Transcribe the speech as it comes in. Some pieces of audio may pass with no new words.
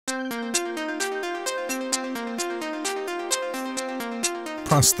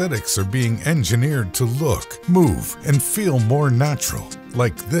prosthetics are being engineered to look, move, and feel more natural,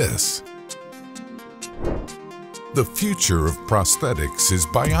 like this. The future of prosthetics is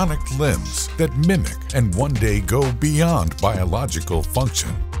bionic limbs that mimic and one day go beyond biological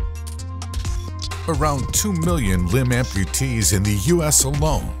function. Around 2 million limb amputees in the U.S.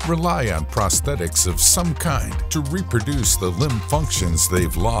 alone rely on prosthetics of some kind to reproduce the limb functions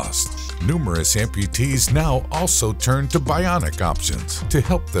they've lost. Numerous amputees now also turn to bionic options to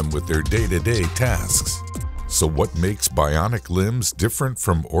help them with their day-to-day tasks. So what makes bionic limbs different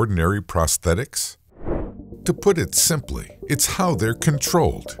from ordinary prosthetics? To put it simply, it's how they're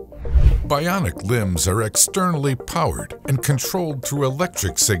controlled. Bionic limbs are externally powered and controlled through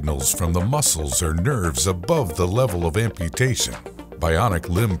electric signals from the muscles or nerves above the level of amputation. Bionic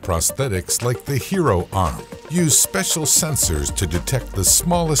limb prosthetics like the Hero Arm use special sensors to detect the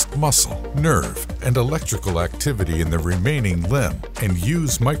smallest muscle, nerve, and electrical activity in the remaining limb and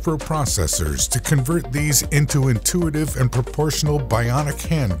use microprocessors to convert these into intuitive and proportional bionic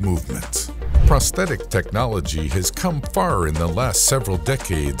hand movements. Prosthetic technology has come far in the last several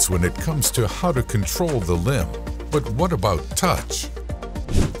decades when it comes to how to control the limb. But what about touch?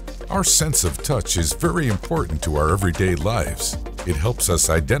 Our sense of touch is very important to our everyday lives. It helps us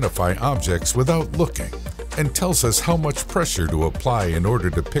identify objects without looking and tells us how much pressure to apply in order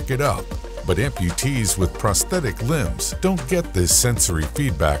to pick it up. But amputees with prosthetic limbs don't get this sensory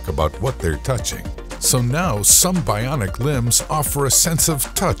feedback about what they're touching. So now some bionic limbs offer a sense of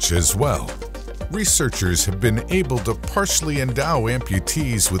touch as well. Researchers have been able to partially endow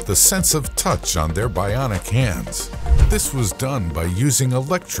amputees with the sense of touch on their bionic hands. This was done by using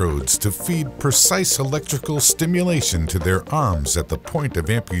electrodes to feed precise electrical stimulation to their arms at the point of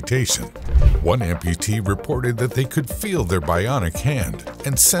amputation. One amputee reported that they could feel their bionic hand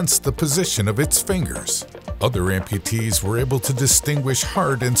and sense the position of its fingers. Other amputees were able to distinguish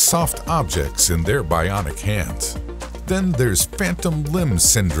hard and soft objects in their bionic hands. Then there's phantom limb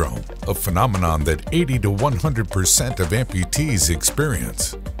syndrome, a phenomenon that 80 to 100% of amputees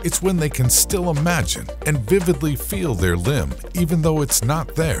experience. It's when they can still imagine and vividly feel their limb even though it's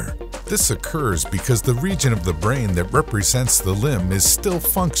not there. This occurs because the region of the brain that represents the limb is still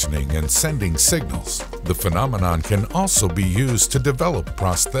functioning and sending signals. The phenomenon can also be used to develop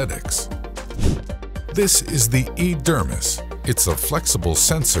prosthetics. This is the eDermis. It's a flexible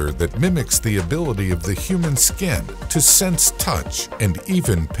sensor that mimics the ability of the human skin to sense touch and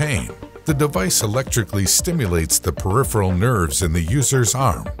even pain. The device electrically stimulates the peripheral nerves in the user's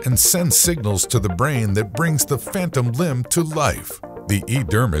arm and sends signals to the brain that brings the phantom limb to life. The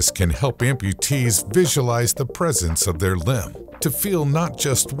eDermis can help amputees visualize the presence of their limb, to feel not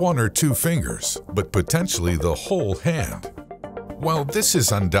just 1 or 2 fingers, but potentially the whole hand. While this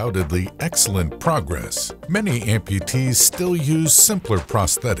is undoubtedly excellent progress, many amputees still use simpler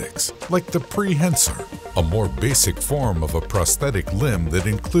prosthetics, like the prehensor, a more basic form of a prosthetic limb that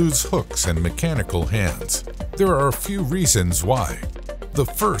includes hooks and mechanical hands. There are a few reasons why. The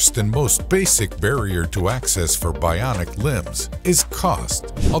first and most basic barrier to access for bionic limbs is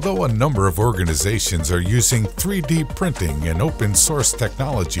cost. Although a number of organizations are using 3D printing and open source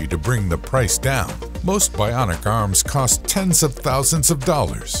technology to bring the price down, most bionic arms cost tens of thousands of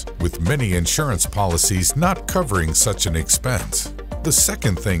dollars, with many insurance policies not covering such an expense. The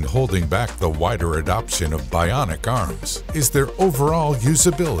second thing holding back the wider adoption of bionic arms is their overall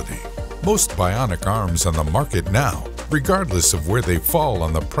usability. Most bionic arms on the market now, regardless of where they fall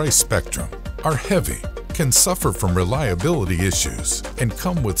on the price spectrum, are heavy, can suffer from reliability issues, and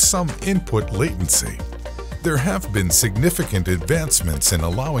come with some input latency. There have been significant advancements in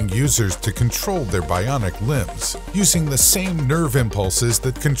allowing users to control their bionic limbs using the same nerve impulses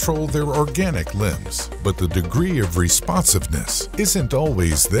that control their organic limbs, but the degree of responsiveness isn't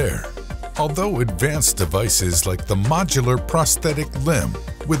always there. Although advanced devices like the modular prosthetic limb,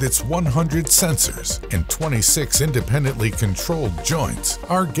 with its 100 sensors and 26 independently controlled joints,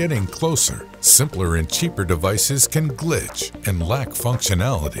 are getting closer, simpler and cheaper devices can glitch and lack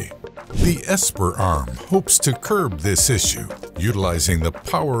functionality. The Esper arm hopes to curb this issue, utilizing the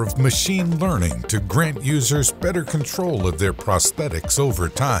power of machine learning to grant users better control of their prosthetics over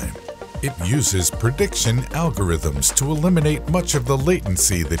time. It uses prediction algorithms to eliminate much of the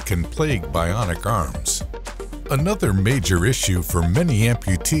latency that can plague bionic arms. Another major issue for many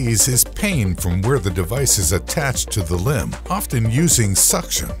amputees is pain from where the device is attached to the limb, often using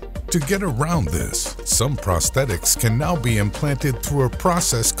suction. To get around this, some prosthetics can now be implanted through a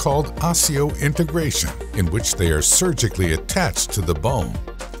process called osseointegration, in which they are surgically attached to the bone.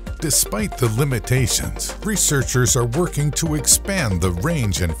 Despite the limitations, researchers are working to expand the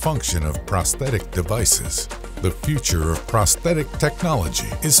range and function of prosthetic devices. The future of prosthetic technology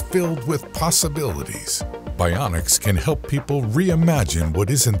is filled with possibilities. Bionics can help people reimagine what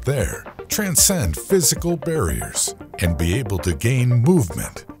isn't there, transcend physical barriers, and be able to gain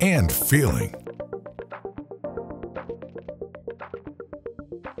movement and feeling.